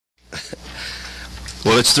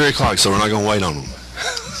Well, it's 3 o'clock, so we're not going to wait on them.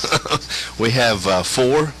 We have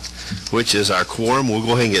 4, which is our quorum. We'll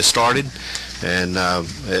go ahead and get started. And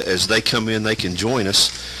as they come in, they can join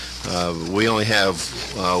us. We only have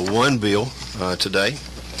one bill today,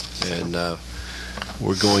 and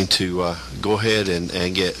we're going to go ahead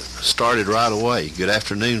and get started right away. Good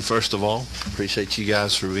afternoon, first of all. Appreciate you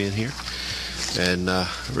guys for being here. And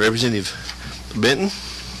Representative Benton,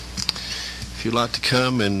 if you'd like to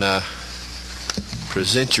come and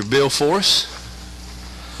present your bill for us.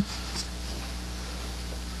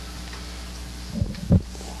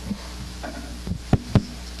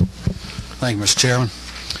 Thank you, Mr. Chairman.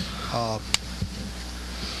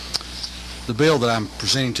 The bill that I'm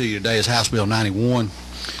presenting to you today is House Bill 91,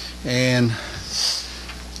 and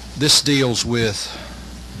this deals with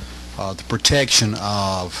the protection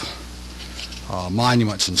of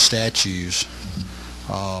monuments and statues.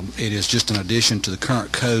 It is just an addition to the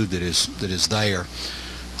current code that is there.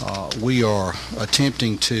 We are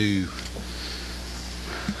attempting to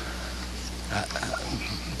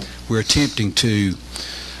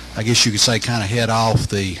I guess you could say, kind of head off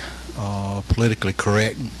the politically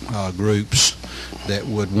correct groups that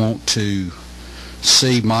would want to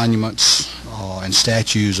see monuments and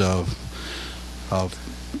statues of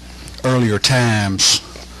earlier times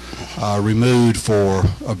removed for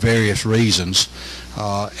various reasons,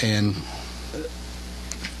 and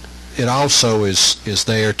it also is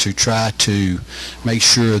there to try to make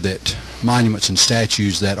sure that monuments and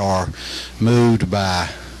statues that are moved by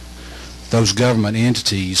those government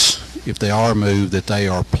entities, if they are moved, that they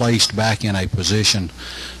are placed back in a position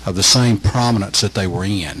of the same prominence that they were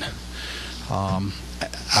in.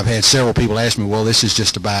 I've had several people ask me, well, this is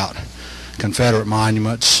just about Confederate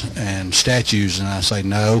monuments and statues, and I say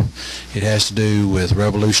no. It has to do with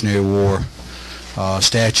Revolutionary War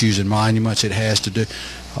statues and monuments. It has to do,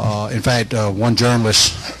 in fact, one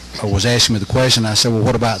journalist was asking me the question. I said, well,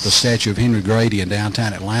 what about the statue of Henry Grady in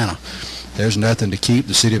downtown Atlanta? There's nothing to keep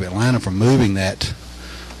the city of Atlanta from moving that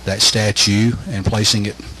statue and placing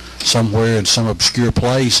it somewhere in some obscure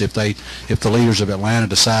place if the leaders of Atlanta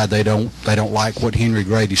decide they don't like what Henry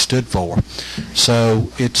Grady stood for. So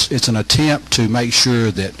it's an attempt to make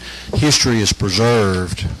sure that history is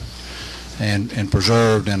preserved and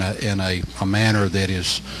preserved in a manner that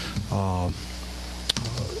is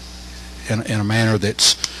in a manner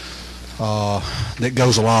that's that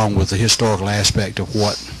goes along with the historical aspect of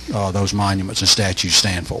what those monuments and statues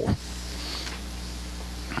stand for.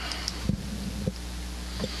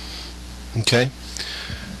 Okay.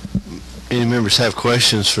 Any members have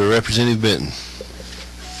questions for Representative Benton?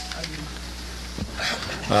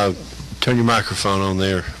 Turn your microphone on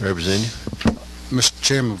there, Representative. Mr.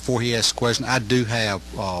 Chairman, before he asks a question, I do have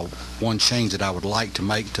one change that I would like to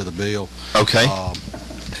make to the bill. Okay.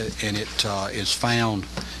 And it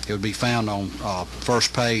would be found on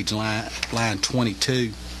first page, line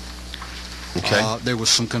 22. Okay. There was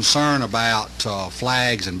some concern about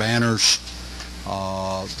flags and banners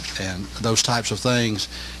and those types of things,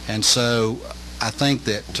 and so I think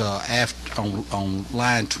that on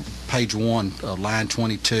page 1, line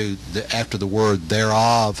 22, after the word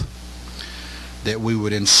thereof, that we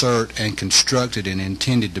would insert and constructed and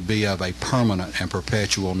intended to be of a permanent and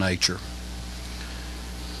perpetual nature.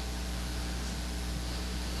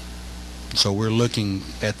 So we're looking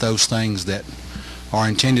at those things that are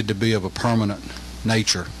intended to be of a permanent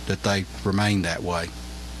nature, that they remain that way.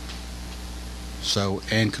 So,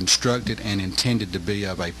 and constructed and intended to be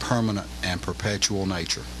of a permanent and perpetual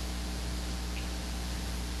nature.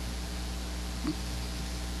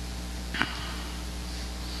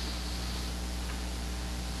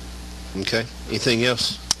 Okay. Anything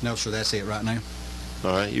else? No, sir, that's it right now.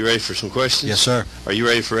 All right. You ready for some questions? Yes, sir. Are you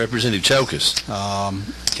ready for Representative Chokas?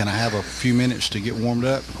 Can I have a few minutes to get warmed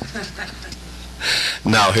up?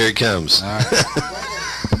 No, here it comes. All right.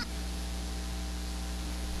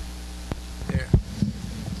 There.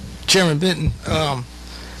 Chairman Benton,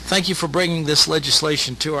 thank you for bringing this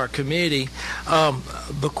legislation to our committee.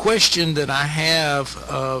 The question that I have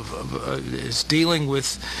is dealing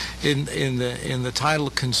with in the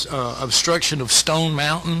title obstruction of Stone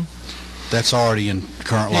Mountain. That's already in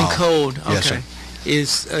current law. In code, okay. Yes,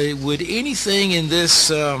 sir. Would anything in this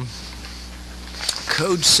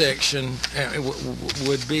code section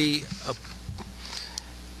would be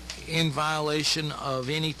in violation of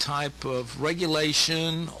any type of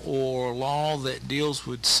regulation or law that deals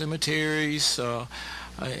with cemeteries,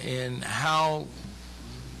 and how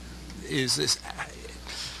is this?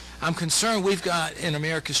 I'm concerned. We've got in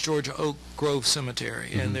Americus, Georgia, Oak Grove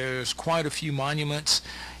Cemetery, and there's quite a few monuments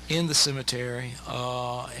in the cemetery,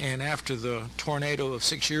 and after the tornado of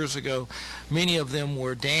 6 years ago, many of them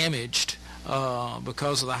were damaged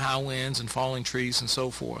because of the high winds and falling trees and so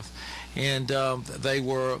forth. And they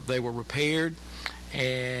were repaired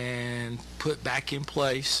and put back in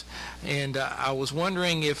place. And I was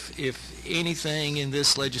wondering if anything in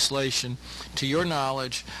this legislation, to your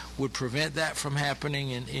knowledge, would prevent that from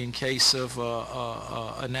happening in case of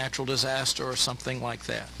a natural disaster or something like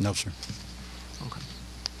that. No, sir. Okay.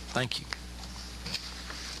 Thank you.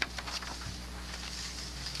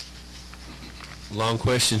 Long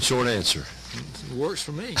question, short answer. It works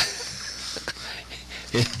for me.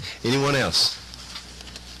 Anyone else?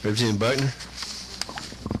 Representative Buckner?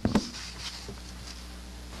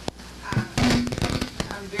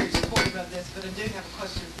 I'm very supportive of this, but I do have a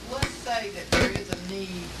question. Let's say that there is a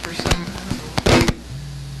need for some,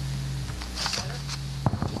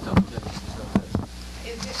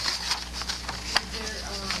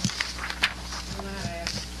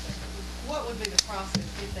 what would be the process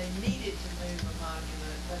if they needed to move a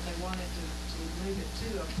monument, but they wanted to move it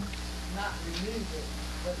to not remove it,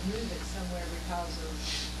 but move it somewhere because of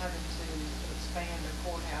having to expand a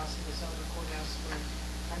courthouse and this other courthouse where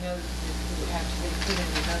I know that it would have to be put in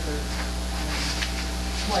another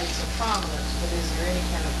place of prominence, but is there any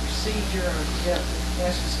kind of procedure or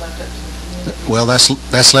that's just left up to the community? Well,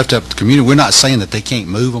 that's left up to the community. We're not saying that they can't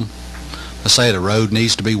move them. Let's say the road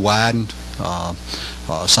needs to be widened,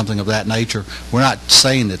 something of that nature. We're not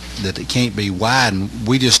saying that it can't be widened.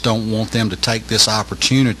 We just don't want them to take this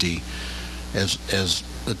opportunity as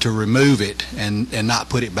to remove it and not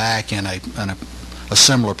put it back in a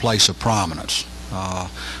similar place of prominence.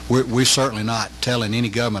 We're certainly not telling any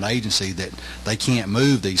government agency that they can't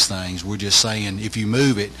move these things. We're just saying if you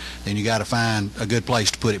move it, then you got to find a good place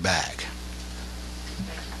to put it back.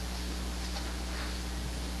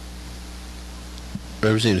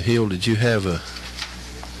 Representative Hill, did you have a...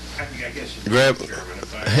 I guess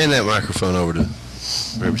hand that microphone over to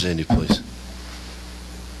Representative, please.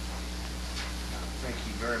 Thank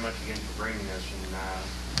you very much again for bringing this. And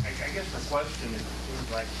I guess the question, it seems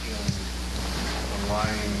like on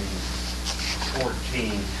line 14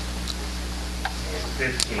 and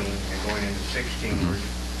 15 and going into 16, where it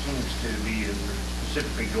seems to be that we're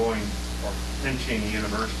specifically going or mentioning the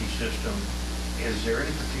university system. Is there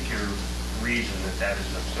any particular reason that is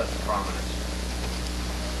of such prominence?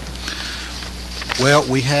 Well,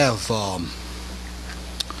 we have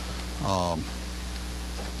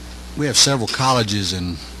several colleges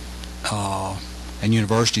and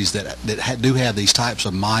universities that do have these types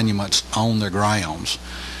of monuments on their grounds,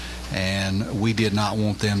 and we did not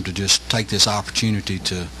want them to just take this opportunity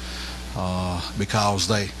to because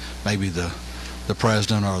maybe the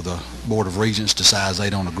president or the board of regents decides they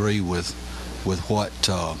don't agree with what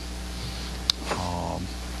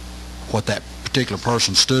that particular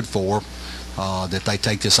person stood for, that they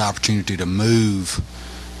take this opportunity to move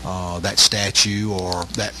that statue or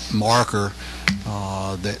that marker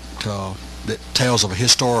that tells of a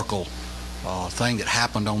historical thing that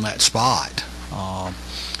happened on that spot.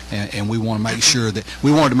 And we wanted to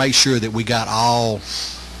make sure that we got all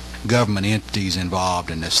government entities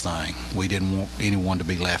involved in this thing. We didn't want anyone to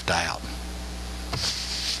be left out.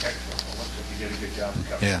 Excellent. Well, looks like you did a good job of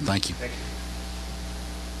covering. Yeah, thank you. Thank you.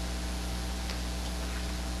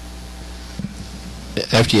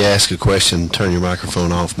 After you ask a question, turn your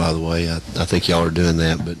microphone off, by the way. I think y'all are doing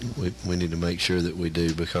that, but we need to make sure that we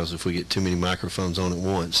do, because if we get too many microphones on at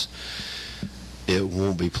once, it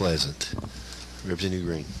won't be pleasant. Representative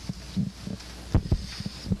Green.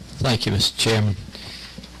 Thank you, Mr. Chairman.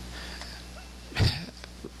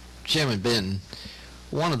 Chairman Benton,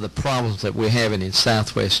 one of the problems that we're having in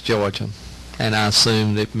southwest Georgia, and I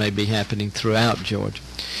assume that may be happening throughout Georgia,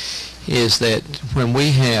 is that when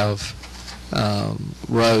we have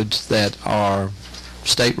roads that are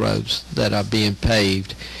state roads that are being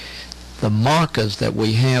paved, the markers that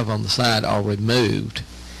we have on the side are removed,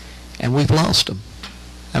 and we've lost them.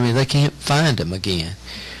 I mean, they can't find them again.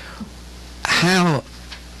 How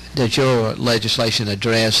does your legislation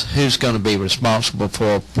address who's going to be responsible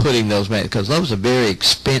for putting those back? Because those are very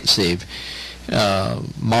expensive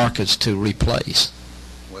markers to replace.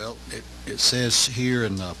 Well, it says here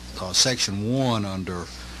in section 1 under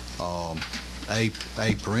A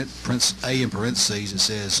in parentheses, it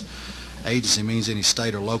says agency means any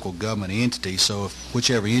state or local government entity. So if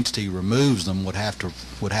whichever entity removes them would have to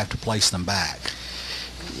place them back.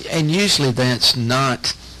 And usually that's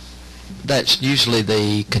usually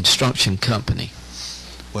the construction company.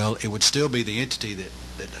 Well, it would still be the entity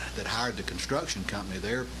that hired the construction company.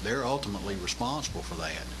 They're ultimately responsible for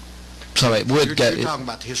that. So it would go. You're talking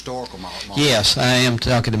about the historical model. Yes, I am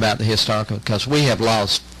talking about the historical, because we have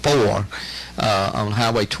lost 4 on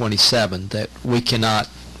Highway 27 that we cannot,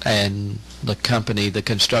 and the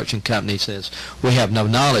construction company says we have no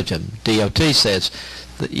knowledge of them. DOT says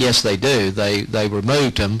that yes, they do. They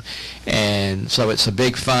removed them, and so it's a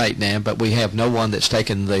big fight now, but we have no one that's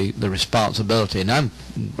taken the responsibility. And I'm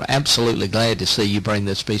absolutely glad to see you bring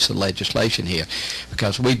this piece of legislation here,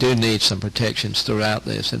 because we do need some protections throughout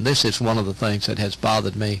this, and this is one of the things that has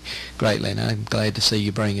bothered me greatly, and I'm glad to see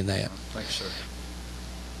you bringing that. Thank you, sir.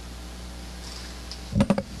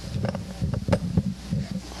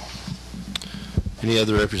 Any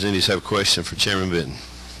other representatives have a question for Chairman Benton?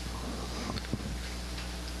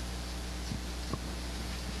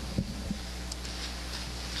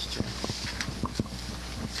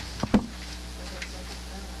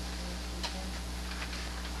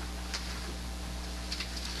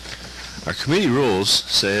 Our committee rules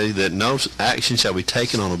say that no action shall be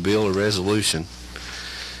taken on a bill or resolution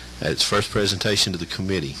at its first presentation to the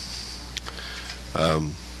committee.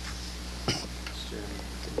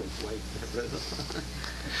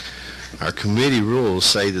 Our committee rules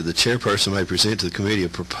say that the chairperson may present to the committee a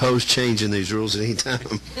proposed change in these rules at any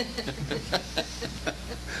time.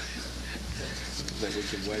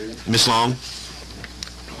 Ms. Long,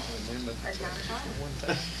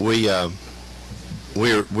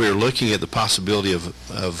 we're looking at the possibility of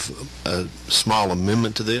a small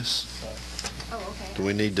amendment to this. Oh, okay. Do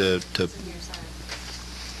we need to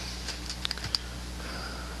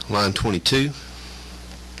line 22?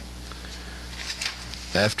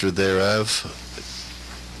 After thereof,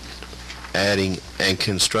 adding and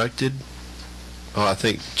constructed. Oh, I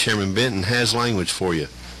think Chairman Benton has language for you.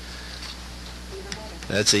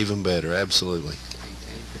 That's even better, absolutely.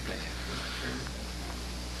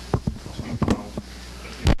 I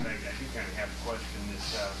do kind of have a question that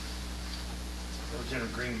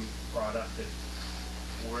Representative Green brought up, that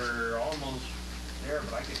we're almost there,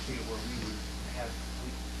 but I could see where we would have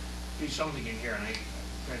be something in here, and I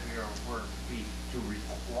try to figure out where it would be to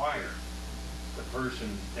require the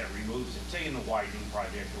person that removes it, say in the widening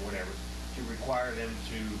project or whatever, to require them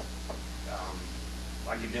to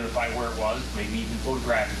like identify where it was, maybe even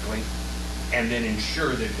photographically, and then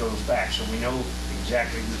ensure that it goes back, so we know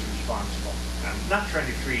exactly who's responsible. And I'm not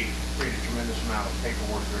trying to create a tremendous amount of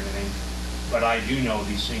paperwork or anything, but I do know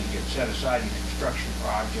these things get set aside in a construction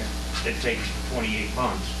project that takes 28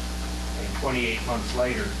 months, and 28 months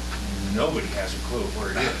later, nobody has a clue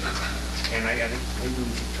where it is. And I think maybe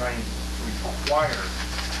we should try and require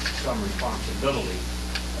some responsibility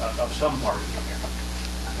of some party here.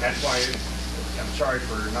 And that's why I'm sorry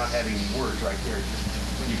for not having words right there.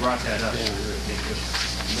 When you brought that up, it just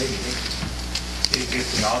maybe if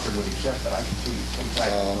the author would accept that, I could see some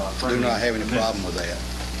type of Do not have any problem with that.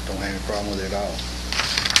 Don't have any problem with it at all.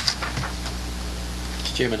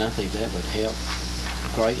 Mr. Chairman, I think that would help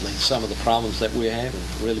greatly some of the problems that we're having.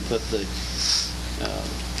 Really put the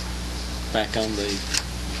back on the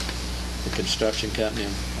construction company,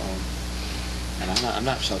 and I'm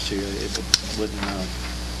not so sure it wouldn't.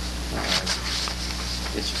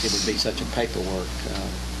 It would be such a paperwork,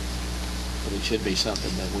 but it should be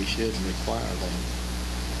something that we should require them,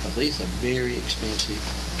 because these are very expensive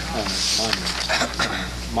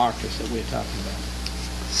monuments, markers that we're talking about.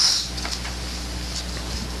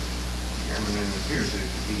 Chairman, it appears that it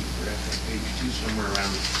could be perhaps on page 2, somewhere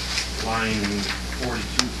around line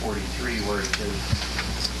 42, 43, where it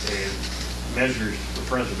says measures for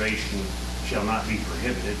preservation shall not be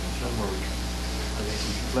prohibited. Somewhere I think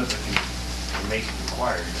we should flip it and make it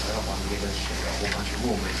required. I don't want to give us a whole bunch of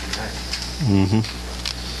rulemaking that.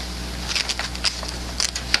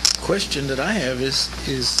 Question that I have is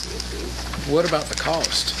what about the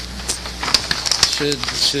cost? Should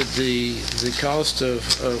the cost of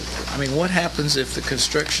I mean, what happens if the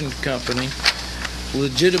construction company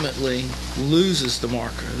legitimately loses the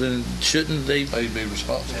marker? Then shouldn't they be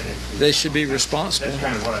responsible? They should be responsible. That's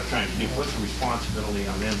kind of what I'm trying to do. Put some responsibility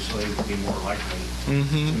on them so they would be more likely to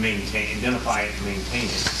maintain, identify it, and maintain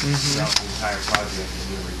it throughout the entire project, and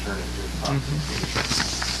then return it to the project.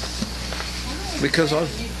 Because a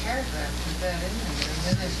few paragraphs with that in there, and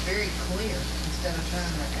then it's very clear instead of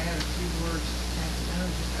trying to add a few words.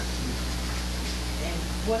 And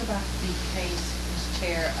what about the case, Mr.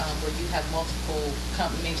 Chair, where you have multiple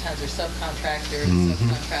companies, many times they're subcontractors,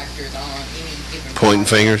 subcontractors on any given Pointing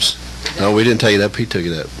project? fingers? No, we didn't take it up. He took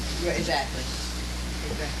it up. Yeah, exactly.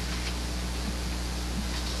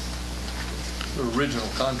 The original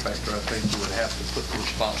contractor, I think, would have to put the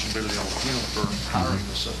responsibility on him for hiring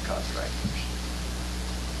the subcontractors.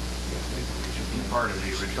 Part of the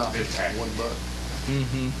original bid package. $1.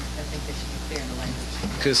 Mm-hmm. I think that should be clear in the language.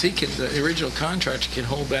 Because the original contractor can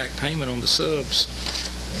hold back payment on the subs.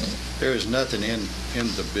 There is nothing in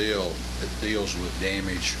the bill that deals with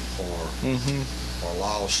damage or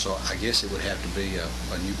loss, so I guess it would have to be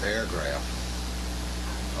a new paragraph.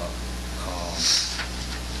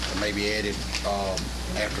 Maybe added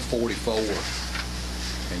after 44,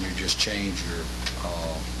 and you just change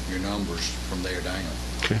your numbers from there down.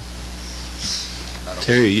 Okay.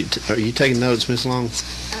 Terry, are you taking notes, Ms. Long?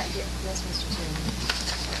 Yes, Mr.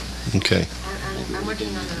 Chairman. Okay. I'm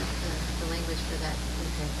working on the language for that.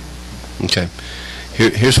 Okay.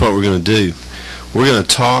 Here's what we're going to do. We're going to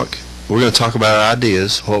talk about our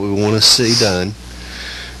ideas, what we want to see done,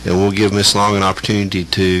 and we'll give Ms. Long an opportunity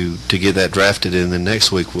to get that drafted, and then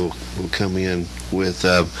next week we'll come in with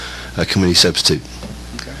a committee substitute.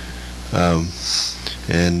 Okay.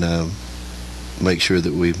 And make sure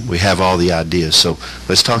that we have all the ideas. So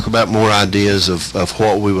let's talk about more ideas of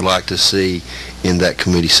what we would like to see in that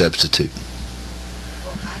committee substitute.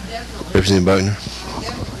 Well, I definitely Representative Bogner?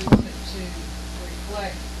 want it to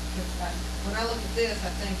reflect, because when I look at this, I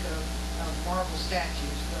think of marble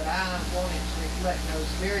statues, but I want it to reflect those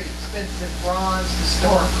very expensive bronze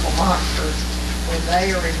historical monsters. When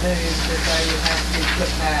they are removed, that they would have to be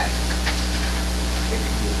put back. It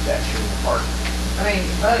could be a statue in the park. I mean,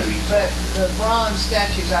 both, but the bronze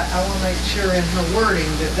statues, I want to make sure in her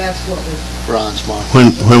wording that that's what was. Bronze mark.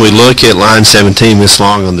 When we look at line 17, Ms.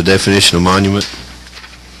 Long, on the definition of monument,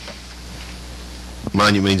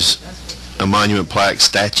 monument means a monument, plaque,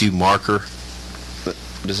 statue, marker.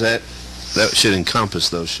 Does that should encompass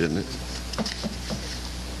those, shouldn't it?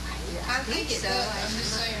 I think it does. I'm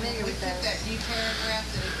just saying, when we put that new paragraph,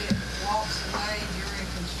 that if it walks away during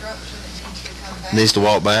construction, it needs to come back. Needs to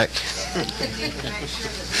walk back. And we need to make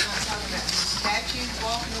sure that we're not talking about these statues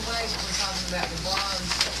walking away, but we're talking about the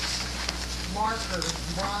bronze marker,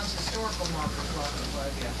 bronze historical markers walking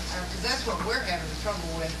away. Because that's what we're having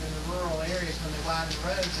trouble with in the rural areas when they widen the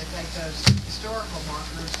roads. They take those historical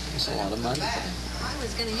markers and It's a they lot of put money. back. I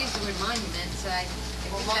was going to use the word monument, so I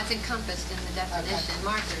think that's encompassed in the definition.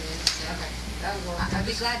 Marker is. Okay, that would work. I'd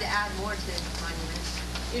be glad to add more to monuments.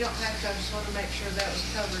 You don't have to, I just want to make sure that was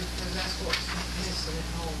covered, because that's what's missing at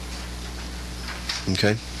home.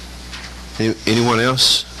 Okay. Anyone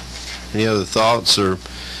else? Any other thoughts or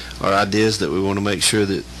ideas that we want to make sure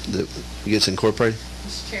that gets incorporated?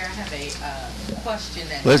 Mr. Chair, I have a question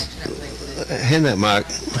that Let's actually relates to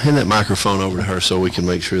hand that microphone over to her so we can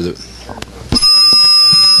make sure that.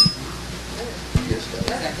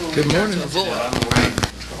 Good morning.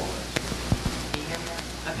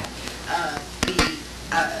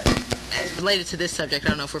 Related to this subject, I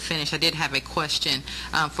don't know if we're finished. I did have a question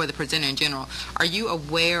for the presenter in general. Are you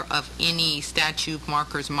aware of any statue,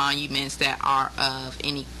 markers, monuments that are of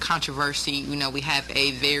any controversy? You know, we have a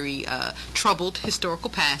very troubled historical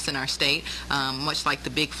past in our state, much like the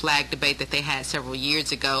big flag debate that they had several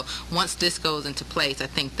years ago. Once this goes into place, I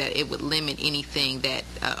think that it would limit anything that,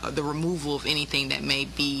 the removal of anything that may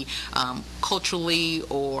be culturally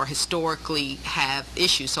or historically have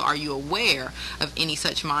issues. So are you aware of any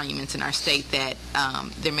such monuments in our state that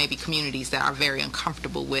there may be communities that are very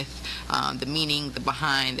uncomfortable with the meaning, the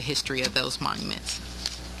behind, the history of those monuments?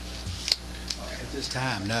 At this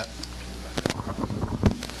time, no.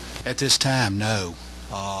 At this time, no.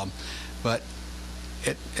 But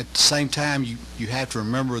at the same time, you have to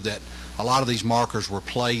remember that a lot of these markers were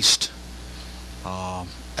placed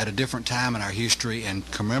at a different time in our history and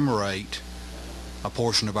commemorate a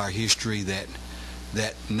portion of our history that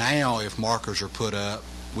now, if markers are put up,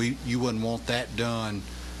 you wouldn't want that done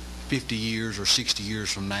 50 years or 60 years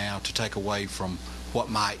from now to take away from what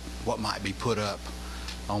might be put up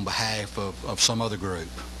on behalf of some other group.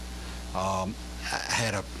 I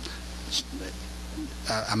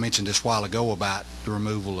mentioned this a while ago about the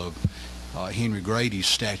removal of Henry Grady's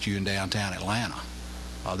statue in downtown Atlanta.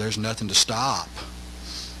 There's nothing to stop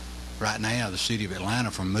right now the city of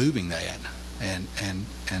Atlanta from moving that, and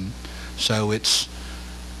so it's.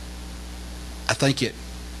 I think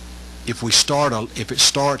if it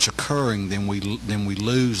starts occurring, then we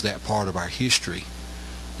lose that part of our history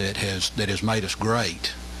that has made us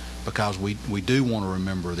great, because we do want to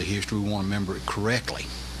remember the history. We want to remember it correctly.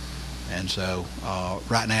 And so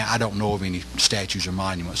right now I don't know of any statues or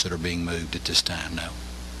monuments that are being moved at this time, no.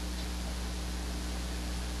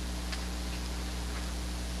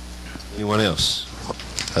 Anyone else?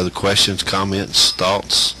 Other questions, comments,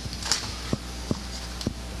 thoughts?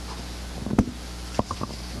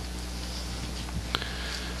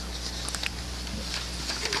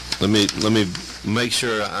 Let me make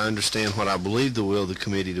sure I understand what I believe the will of the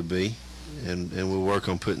committee to be, and we'll work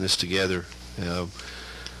on putting this together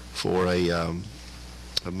for a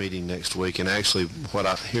meeting next week. And actually,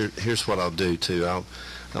 here's what I'll do too. I'm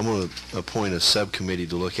going to appoint a subcommittee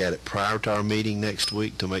to look at it prior to our meeting next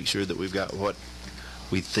week to make sure that we've got what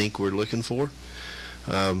we think we're looking for.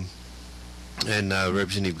 And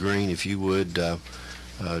Representative Green, if you would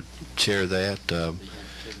chair that,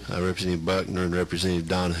 Representative Buckner and Representative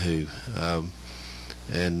Donahue.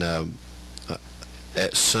 And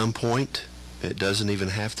at some point, it doesn't even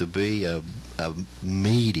have to be a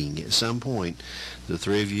meeting. At some point, the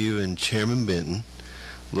three of you and Chairman Benton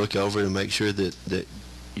look over it and make sure that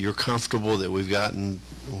you're comfortable that we've gotten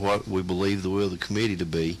what we believe the will of the committee to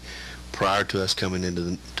be prior to us coming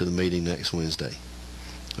into the meeting next Wednesday.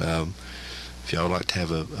 If y'all would like to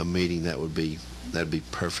have a meeting, that'd be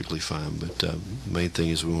perfectly fine. But the main thing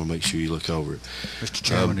is we want to make sure you look over it. Mr.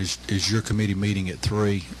 Chairman, is your committee meeting at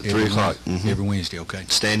 3? 3 o'clock. Mm-hmm. Every Wednesday, okay.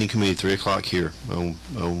 Standing committee, 3 o'clock here on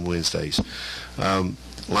Wednesdays.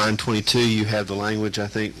 Line 22, you have the language, I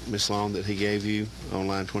think, Ms. Long, that he gave you on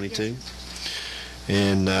line 22. Yes.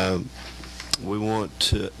 And we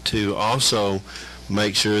want to also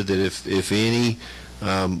make sure that if any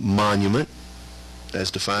monument as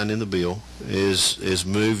defined in the bill is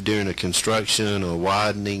moved during a construction or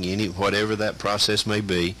widening, whatever that process may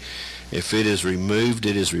be, if it is removed,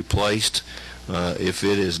 it is replaced. If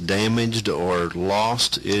it is damaged or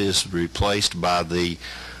lost, it is replaced by the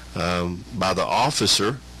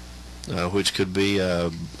officer, which could be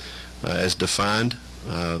as defined,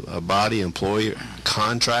 a body, employer,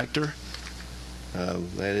 contractor.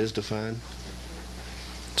 That is defined.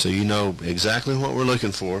 So you know exactly what we're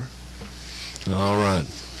looking for. All right.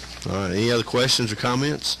 Any other questions or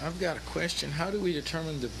comments? I've got a question. How do we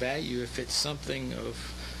determine the value if it's something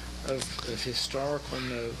of historical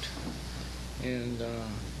note and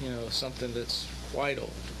something that's quite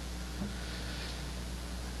old?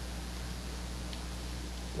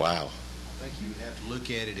 Wow. I think you would have to look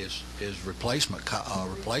at it as replacement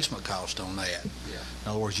cost on that. Yeah.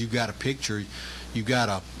 In other words, you've got a picture, you've got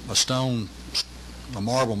a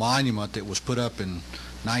marble monument that was put up in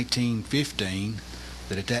 1915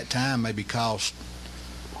 that at that time maybe cost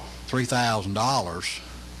 $3,000,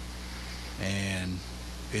 and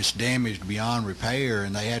it's damaged beyond repair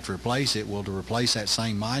and they had to replace it. Well, to replace that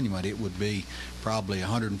same monument, it would be probably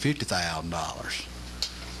 $150,000.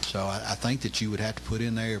 So I think that you would have to put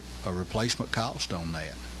in there a replacement cost on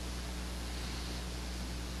that,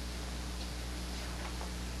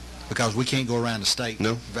 because we can't go around the state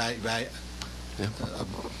valuing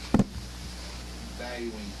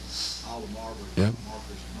all the markers and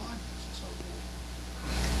monuments and so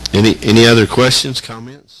forth. Any other questions,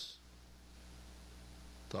 comments,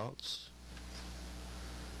 thoughts?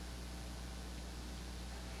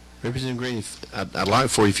 Representative Green, I'd like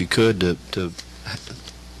for you, if you could, to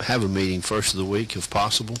have a meeting first of the week if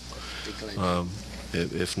possible.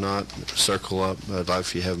 If not, circle up. I'd like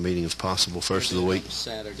for you to have a meeting if possible first of the week.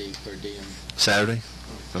 Saturday per diem. Saturday?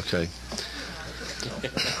 Okay.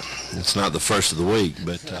 It's not the first of the week,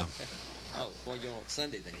 but... Oh, well, you're on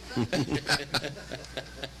Sunday then.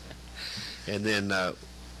 And then,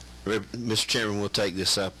 Mr. Chairman, we'll take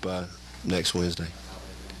this up next Wednesday.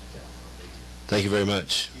 Thank you very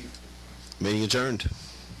much. Meeting adjourned.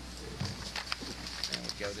 And we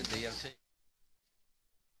go to DOT.